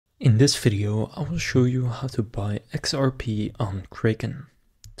In this video, I will show you how to buy XRP on Kraken.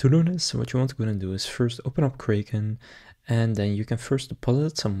 To do this, what you want to do is first open up Kraken, and then you can first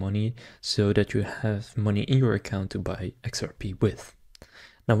deposit some money so that you have money in your account to buy XRP with.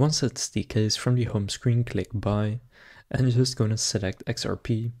 Now once that's the case, from the home screen click buy, and you're just going to select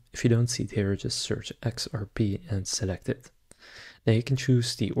XRP. If you don't see it here, just search XRP and select it. Then you can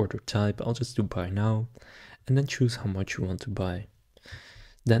choose the order type. I'll just do buy now, and then choose how much you want to buy.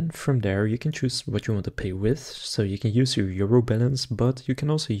 Then from there you can choose what you want to pay with, so you can use your Euro balance, but you can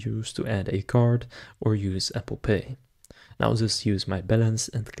also use to add a card or use Apple Pay. Now I'll just use my balance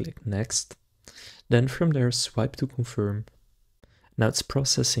and click next. Then from there swipe to confirm. Now it's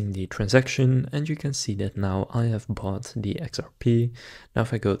processing the transaction, and you can see that now I have bought the XRP. Now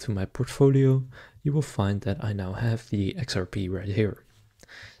if I go to my portfolio, you will find that I now have the XRP right here.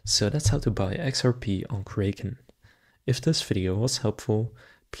 So that's how to buy XRP on Kraken. If this video was helpful,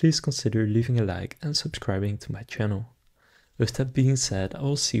 please consider leaving a like and subscribing to my channel. With that being said, I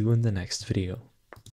will see you in the next video.